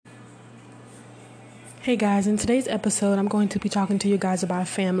Hey guys, in today's episode, I'm going to be talking to you guys about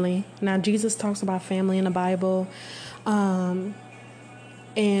family. Now, Jesus talks about family in the Bible, and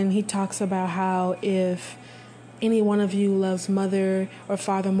he talks about how if any one of you loves mother or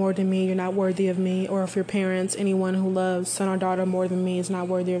father more than me, you're not worthy of me. Or if your parents, anyone who loves son or daughter more than me is not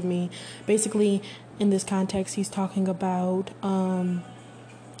worthy of me. Basically, in this context, he's talking about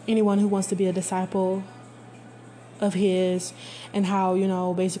anyone who wants to be a disciple of his, and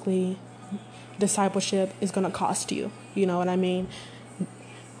how, basically discipleship is going to cost you. You know what I mean?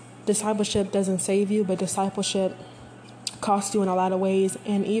 Discipleship doesn't save you, but discipleship costs you in a lot of ways.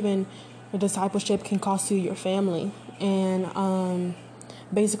 And even discipleship can cost you your family. And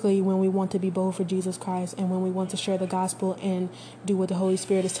basically, when we want to be bold for Jesus Christ and when we want to share the gospel and do what the Holy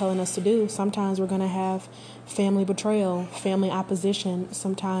Spirit is telling us to do, sometimes we're going to have family betrayal, family opposition.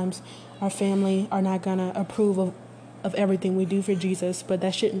 Sometimes our family are not going to approve of everything we do for Jesus, but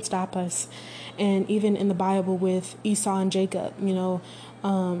that shouldn't stop us. And even in the Bible with Esau and Jacob,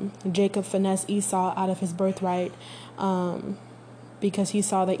 Jacob finessed Esau out of his birthright because he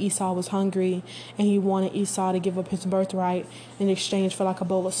saw that Esau was hungry and he wanted Esau to give up his birthright in exchange for like a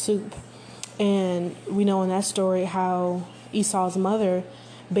bowl of soup. And we know in that story how Esau's mother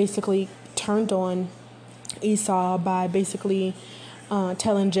basically turned on Esau by basically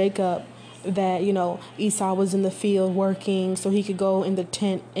telling Jacob that, Esau was in the field working so he could go in the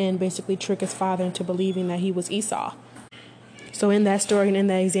tent and basically trick his father into believing that he was Esau. So in that story and in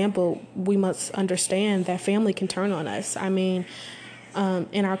that example, we must understand that family can turn on us. I mean,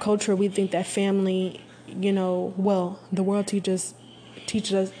 in our culture, we think that family, the world teaches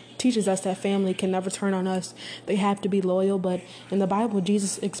us that family can never turn on us. They have to be loyal. But in the Bible,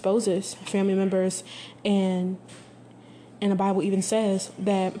 Jesus exposes family members, and the Bible even says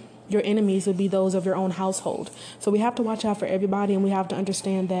that your enemies would be those of your own household. So we have to watch out for everybody, and we have to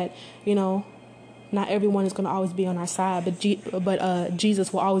understand that, not everyone is going to always be on our side, but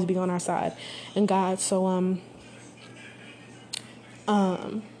Jesus will always be on our side, and God. So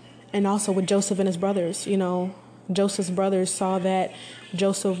and also with Joseph and his brothers, Joseph's brothers saw that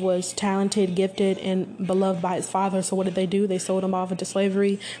Joseph was talented, gifted, and beloved by his father. So what did they do? They sold him off into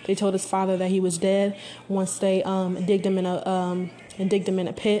slavery. They told his father that he was dead once they digged him in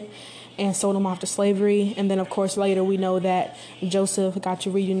a pit and sold him off to slavery. And then, of course, later we know that Joseph got to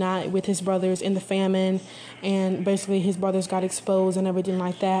reunite with his brothers in the famine, and basically his brothers got exposed and everything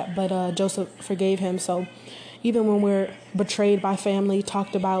like that. But Joseph forgave him. So even when we're betrayed by family,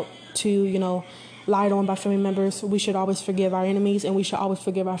 talked about to, lied on by family members, we should always forgive our enemies, and we should always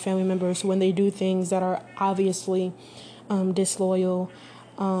forgive our family members when they do things that are obviously disloyal,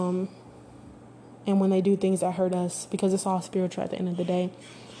 and when they do things that hurt us, because it's all spiritual at the end of the day.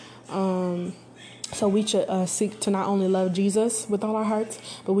 So we should seek to not only love Jesus with all our hearts,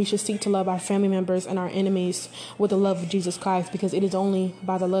 but we should seek to love our family members and our enemies with the love of Jesus Christ, because it is only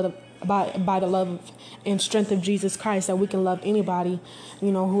by the love and strength of Jesus Christ that we can love anybody,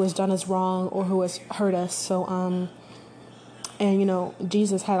 who has done us wrong or who has hurt us. So, and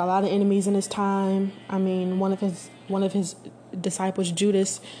Jesus had a lot of enemies in his time. I mean, one of his disciples,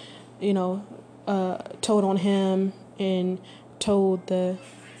 Judas, told on him and told the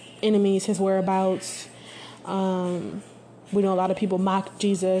enemies his whereabouts. We know a lot of people mocked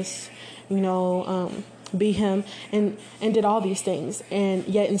Jesus, beat him and did all these things, and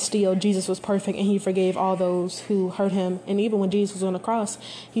yet and still Jesus was perfect, and he forgave all those who hurt him. And even when Jesus was on the cross,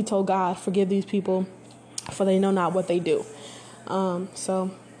 he told God, forgive these people, for they know not what they do.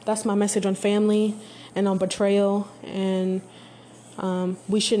 So that's my message on family and on betrayal. And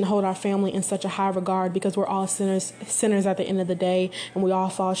we shouldn't hold our family in such a high regard, because we're all sinners at the end of the day, and we all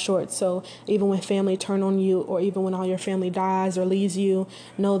fall short. So even when family turn on you, or even when all your family dies or leaves you,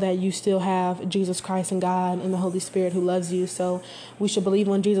 know that you still have Jesus Christ and God and the Holy Spirit who loves you. So we should believe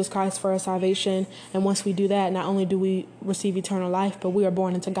on Jesus Christ for our salvation. And once we do that, not only do we receive eternal life, but we are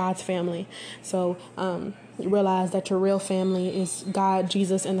born into God's family. So realize that your real family is God,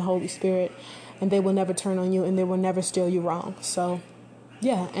 Jesus, and the Holy Spirit. And they will never turn on you, and they will never steer you wrong. So,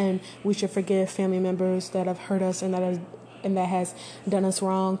 yeah, and we should forgive family members that have hurt us and that has done us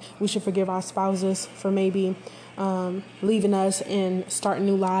wrong. We should forgive our spouses for maybe leaving us and starting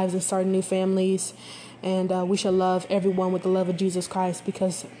new lives and starting new families. And we should love everyone with the love of Jesus Christ,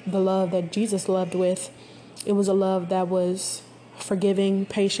 because the love that Jesus loved with, it was a love that was forgiving,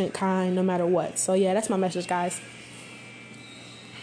 patient, kind, no matter what. So, yeah, that's my message, guys.